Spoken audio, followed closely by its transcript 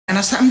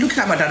I'm looking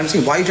at my dad, I'm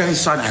saying, why are you driving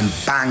so slow? And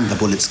bang, the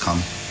bullets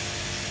come.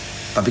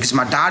 But because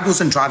my dad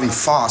wasn't driving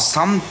fast,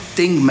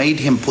 something made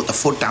him put the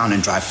foot down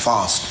and drive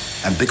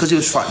fast. And because he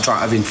was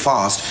driving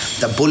fast,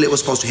 the bullet was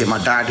supposed to hit my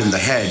dad in the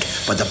head,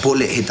 but the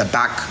bullet hit the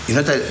back, you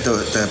know,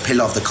 the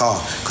pillar of the car.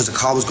 Because the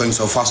car was going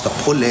so fast,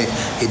 the bullet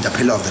hit the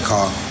pillar of the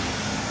car.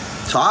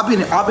 So I've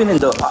been in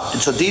the,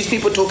 so these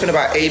people talking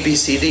about A, B,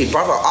 C, D,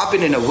 brother, I've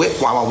been in a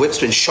whip while my whip's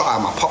been shot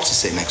out, my pops are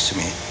sitting next to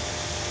me.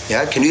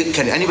 Yeah, can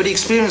anybody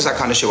experience that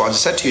kind of shit? What I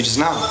just said to you just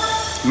now.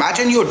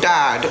 Imagine your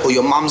dad or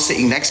your mum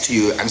sitting next to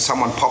you and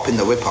someone popping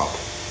the whip up.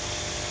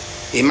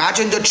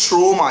 Imagine the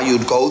trauma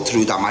you'd go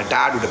through that my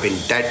dad would have been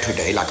dead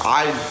today. Like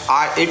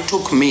it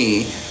took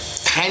me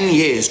 10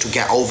 years to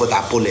get over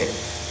that bullet.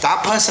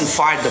 That person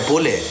fired the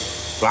bullet,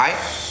 right?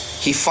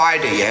 He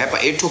fired it, yeah,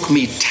 but it took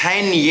me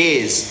 10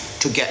 years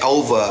to get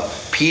over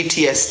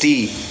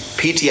PTSD.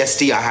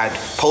 I had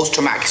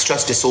post-traumatic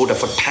stress disorder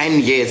for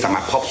 10 years that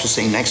my pops was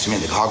sitting next to me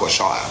and the car got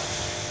shot at.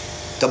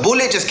 The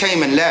bullet just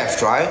came and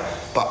left, right?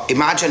 But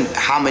imagine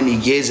how many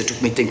years it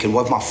took me thinking,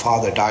 what if my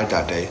father died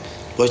that day?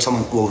 What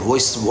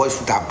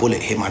if that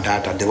bullet hit my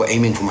dad? That they were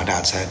aiming for my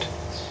dad's head.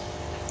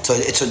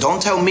 So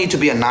don't tell me to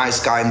be a nice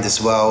guy in this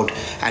world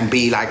and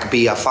be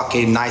a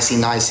fucking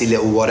nicey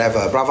little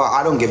whatever. Brother,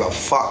 I don't give a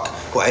fuck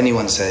what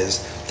anyone says.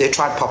 They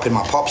tried popping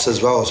my pops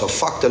as well, so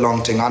fuck the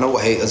long thing. I know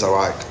what haters are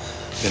like,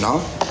 you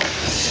know?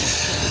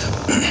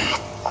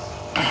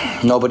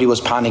 Nobody was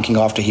panicking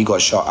after he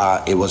got shot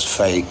at. It was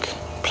fake.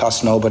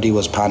 Plus, nobody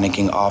was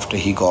panicking after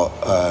he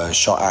got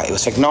shot at. It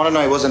was fake. No,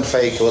 it wasn't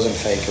fake. It wasn't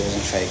fake. It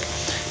wasn't fake.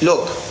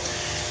 Look,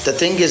 the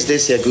thing is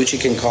this here, Gucci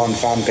King Khan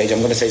fan page, I'm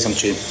going to say something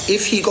to you.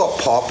 If he got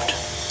popped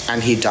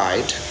and he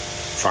died,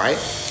 right?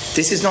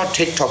 This is not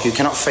TikTok. You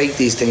cannot fake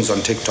these things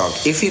on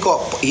TikTok. If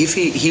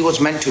he was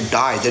meant to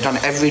die, they've done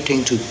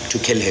everything to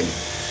kill him.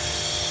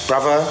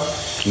 Brother,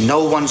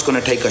 no one's going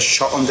to take a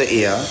shot on the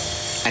ear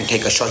and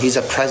take a shot. He's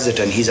a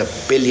president. He's a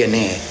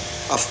billionaire.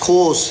 Of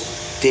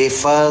course, they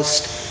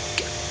first...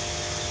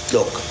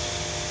 Look,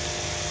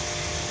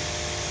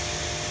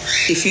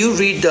 if you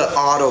read The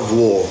Art of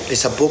War,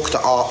 it's a book,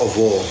 The Art of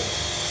War.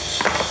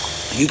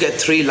 You get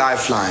 3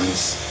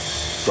 lifelines,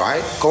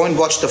 right? Go and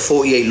watch the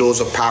 48 Laws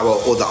of Power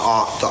or The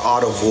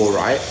Art of War,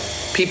 right?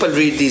 People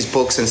read these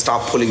books and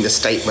start pulling the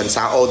statements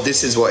out. Oh,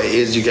 this is what it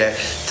is. You get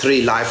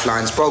 3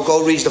 lifelines. Bro,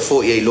 go read the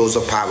 48 Laws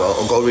of Power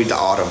or go read The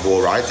Art of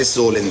War, right? This is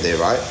all in there,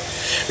 right?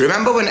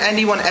 Remember, when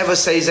anyone ever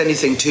says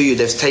anything to you,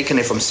 they've taken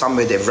it from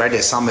somewhere, they've read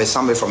it somewhere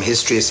from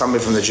history,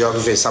 somewhere from the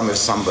geography, somewhere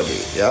from somebody,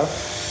 yeah?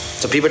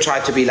 So people try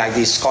to be like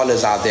these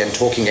scholars out there and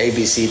talking A,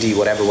 B, C, D,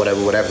 whatever.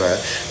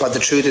 But the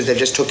truth is they're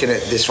just taking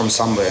this from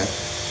somewhere,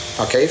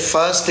 okay?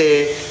 First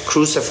they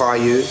crucify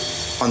you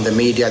on the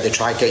media, they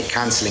try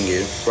cancelling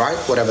you, right?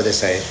 Whatever they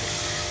say.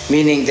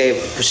 Meaning they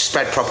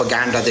spread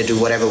propaganda, they do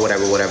whatever,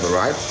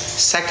 right?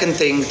 Second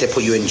thing, they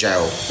put you in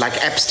jail. Like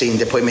Epstein,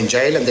 they put him in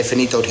jail and they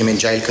finitoed him in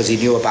jail because he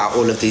knew about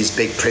all of these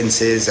big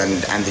princes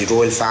and the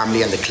royal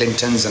family and the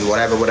Clintons and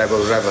whatever.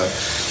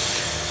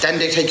 Then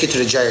they take you to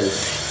the jail.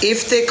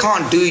 If they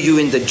can't do you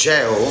in the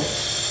jail,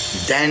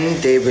 then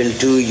they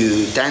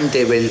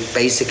will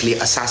basically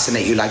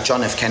assassinate you like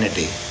John F.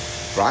 Kennedy,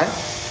 right?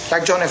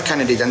 Like John F.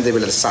 Kennedy, then they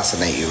will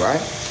assassinate you, right?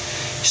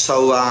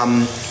 So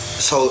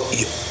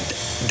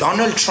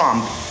Donald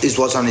Trump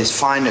was on his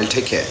final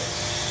ticket.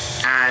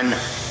 And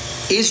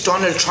is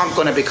Donald Trump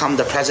going to become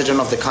the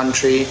president of the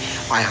country?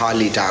 I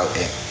highly doubt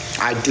it.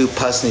 I do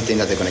personally think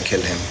that they're going to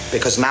kill him.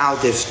 Because now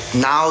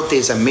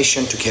there's a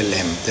mission to kill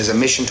him. There's a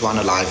mission to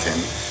unalive him.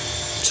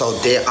 So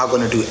they are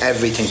going to do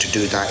everything to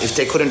do that. If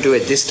they couldn't do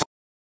it this time,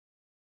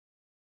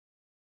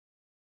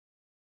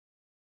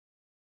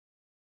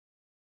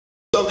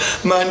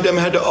 man, them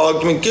had an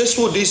argument. Guess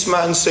what this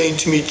man's saying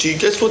to me, G?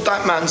 Guess what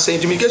that man's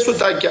saying to me? Guess what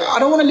that guy... I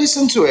don't want to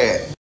listen to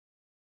it.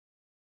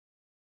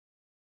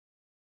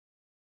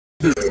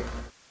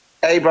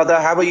 Hey, brother,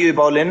 how are you,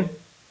 Bolin?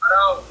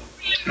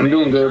 I'm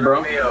doing good,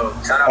 bro.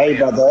 Hey,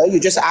 brother, you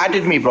just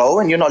added me, bro,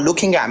 and you're not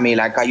looking at me.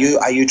 Like, are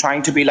you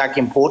trying to be, like,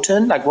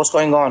 important? Like, what's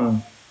going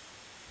on?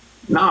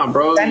 Nah,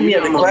 bro. Send me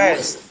a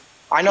request.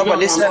 I know, but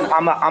listen,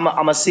 I'm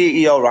a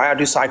CEO, right? I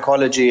do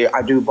psychology,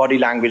 I do body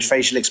language,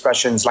 facial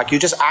expressions. Like, you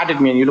just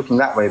added me and you're looking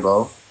that way,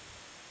 bro.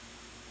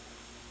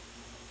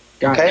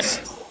 Okay?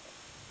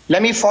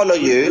 Let me follow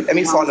you. Let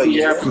me follow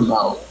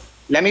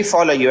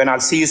you and I'll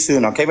see you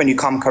soon, okay? When you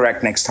come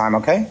correct next time,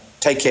 okay?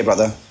 Take care,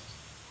 brother.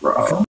 Bro.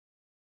 Okay.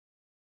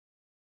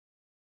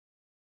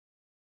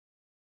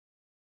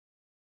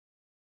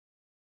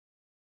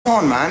 Come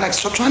on, man. Like,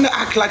 stop trying to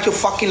act like you're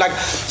fucking like...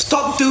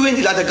 Stop doing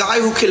it like the guy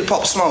who killed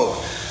Pop Smoke.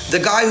 The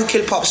guy who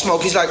killed Pop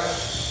Smoke, he's like...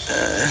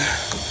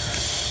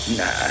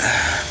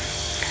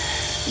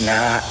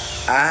 Nah,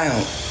 I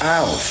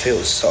don't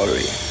feel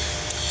sorry.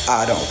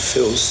 I don't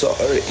feel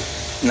sorry.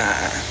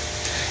 Nah,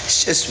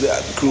 it's just where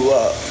I grew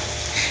up.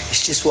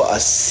 It's just what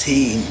I've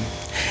seen.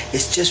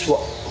 It's just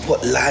what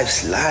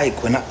life's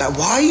like.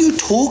 Why are you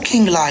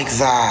talking like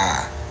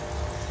that?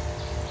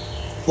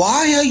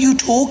 Why are you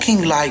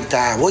talking like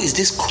that? What, is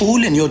this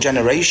cool in your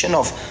generation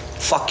of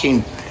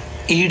fucking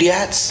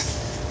idiots?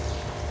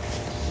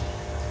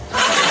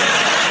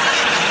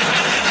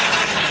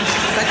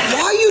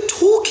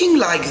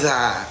 like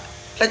that.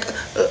 Like,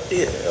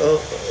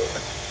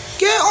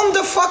 get on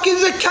the fucking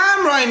the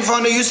camera in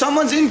front of you.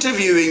 Someone's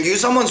interviewing you.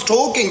 Someone's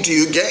talking to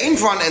you. Get in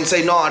front and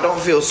say, no, I don't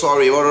feel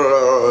sorry.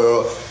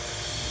 No.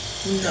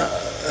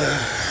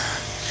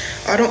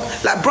 I don't,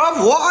 like,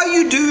 bruv, what are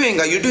you doing?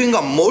 Are you doing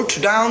a moat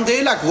down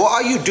there? Like, what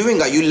are you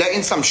doing? Are you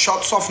letting some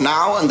shots off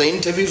now and the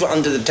interview for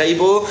under the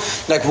table?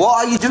 Like, what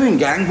are you doing,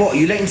 gang? What, are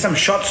you letting some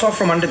shots off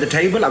from under the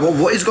table? Like,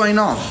 what is going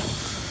on?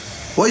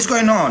 What is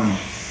going on?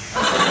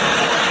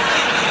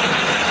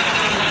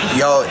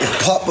 Yo,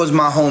 if Pop was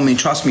my homie,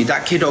 trust me,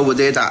 that kid over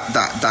there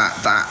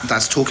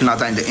that's talking like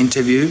that in the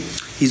interview,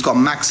 he's got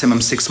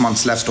maximum 6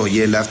 months left or a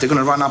year left. They're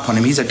gonna run up on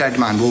him. He's a dead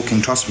man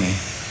walking, trust me.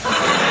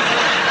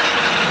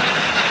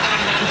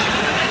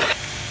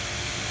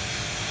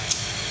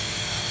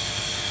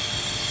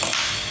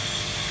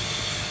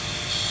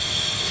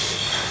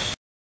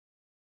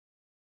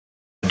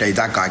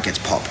 That guy gets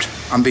popped.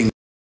 I'm being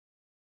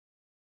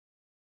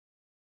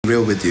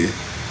real with you.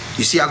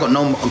 You see, I got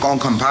no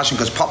compassion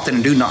because Pop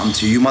didn't do nothing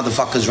to you. You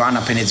motherfuckers ran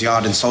up in his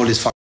yard and sold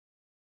his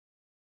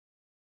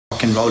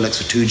fucking Rolex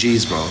for 2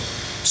 G's, bro.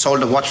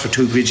 Sold a watch for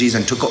 2 G's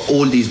and took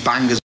all these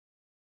bangers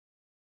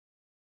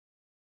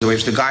away.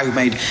 The guy who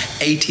made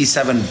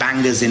 87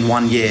 bangers in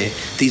 1 year,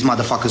 these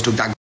motherfuckers took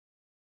that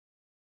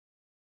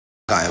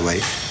guy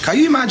away. Can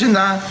you imagine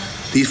that?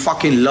 These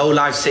fucking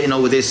lowlifes sitting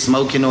over there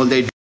smoking all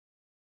day.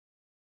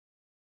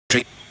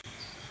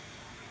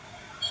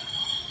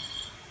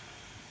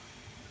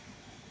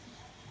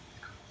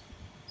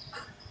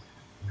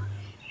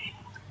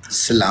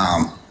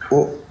 Salam.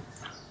 Oh.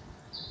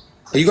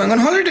 Are you going on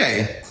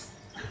holiday?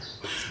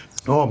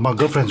 Oh, my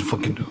girlfriend's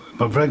fucking...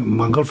 My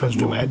girlfriend's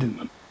doing my wedding,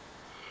 man.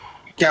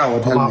 Yeah,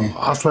 tell me.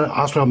 I swear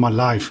on my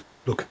life.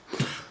 Look,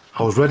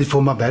 I was ready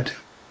for my bed.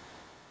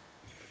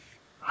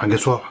 And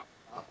guess what?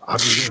 I've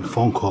been getting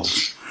phone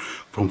calls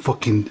from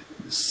fucking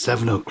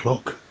 7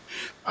 o'clock.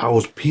 I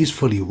was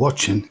peacefully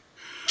watching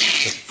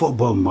the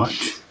football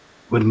match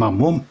with my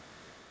mum.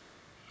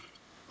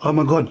 Oh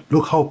my God,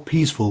 look how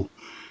peaceful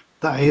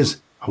that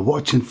is.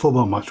 Watching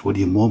football match with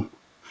your mum.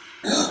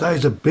 That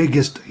is the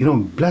biggest,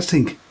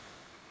 blessing.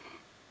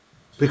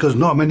 Because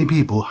not many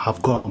people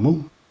have got a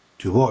mum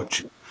to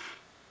watch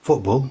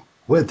football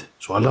with.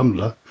 So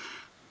alhamdulillah,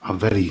 I'm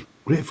very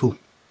grateful.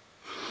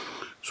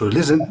 So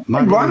listen,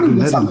 my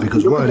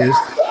because what it is.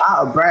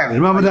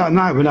 Remember that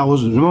night when I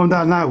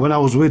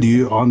was with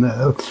you on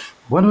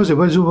when was it?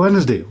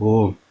 Wednesday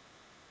or?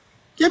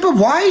 Yeah, but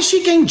why is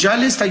she getting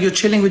jealous that you're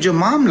chilling with your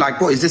mom? Like,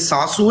 what is this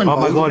Sasu and? Oh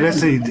my God, let's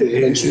say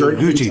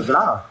Gucci.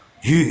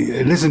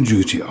 Listen,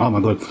 Gucci. Oh my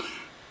God,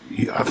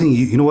 I think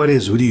you know what it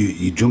is with you.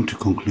 You jump to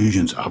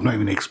conclusions. I've not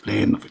even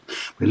explained nothing.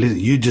 But listen,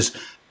 you just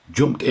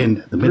jumped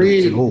in the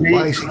middle. Please,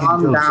 why is she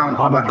getting jealous?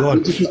 Oh my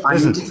God,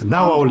 listen.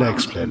 Now I will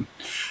explain.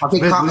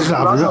 Okay, listen,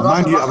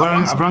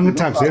 I've rung a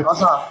taxi. I've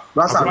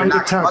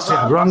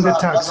rung the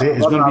taxi.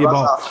 It's going to be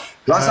about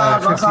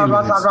 15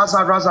 minutes.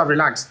 Raza,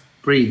 relax.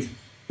 Breathe.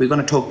 We're going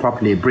to talk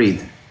properly.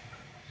 Breathe.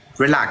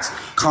 Relax.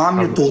 Calm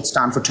your thoughts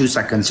down for 2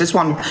 seconds. Just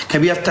one.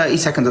 Can we have 30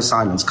 seconds of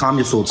silence? Calm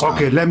your thoughts down.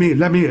 Okay, let me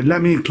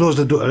close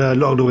the door,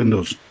 lock the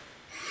windows.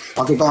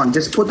 Okay, go on.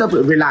 Just put the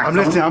relax.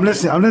 I'm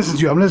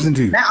listening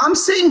to you. Now, I'm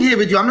sitting here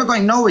with you. I'm not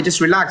going nowhere. Just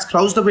relax.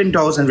 Close the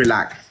windows and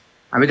relax.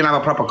 And we're going to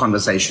have a proper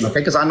conversation,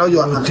 okay? Because I know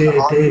you're having an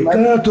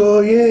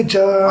argument.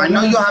 I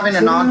know you're having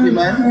an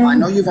argument. I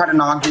know you've had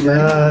an argument.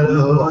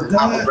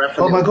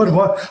 Oh my God,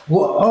 what?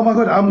 Oh my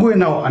God, I'm going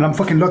now and I'm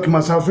fucking locking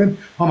myself in.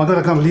 Oh my God,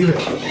 I can't believe it.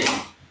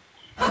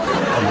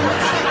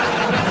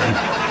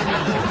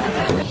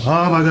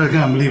 Oh my God, I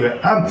can't believe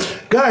it.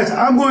 Guys,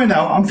 I'm going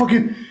now.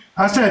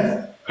 I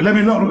said, let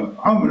me lock,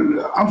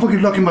 I'm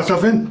fucking locking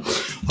myself in.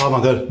 Oh my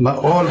God, my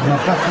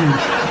bathroom.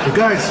 The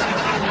guys.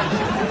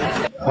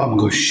 Oh my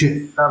God,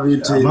 shit! I'm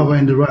not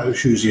wearing the right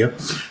shoes here.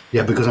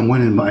 Yeah, because I'm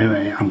going in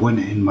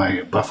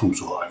my bathroom,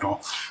 so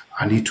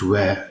I need to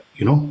wear.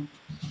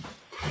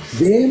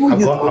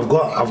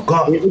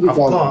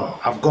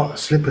 I've got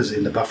slippers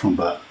in the bathroom,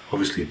 but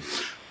obviously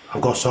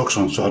I've got socks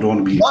on, so I don't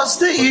want to be. What's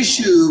the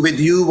issue with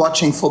you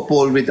watching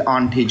football with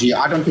Auntie G?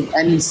 I don't think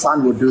any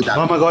son would do that.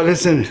 Oh my God,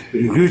 listen,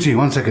 Gucci,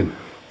 1 second.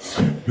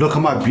 Look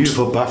at my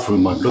beautiful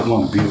bathroom, man. Look at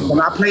my beautiful.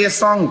 Can I play a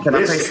song? Can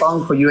I play a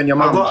song for you and your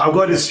mom? I've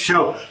got this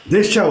shower.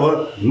 This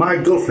shower, my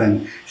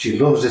girlfriend, she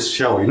loves this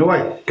shower. You know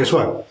why? Guess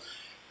what?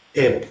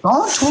 Don't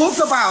talk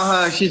about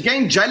her. She's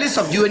getting jealous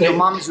of you and your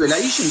mom's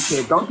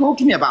relationship. Don't talk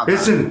to me about that.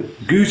 Listen,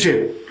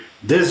 Gucci,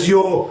 there's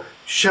your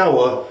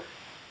shower,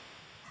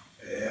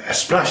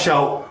 splash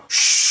out.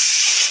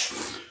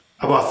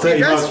 About 30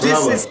 miles per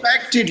hour. You just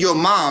disrespected your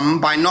mom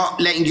by not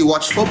letting you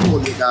watch football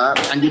with her.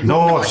 And you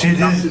no, she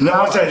didn't.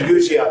 No,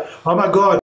 Gucci. Oh my God.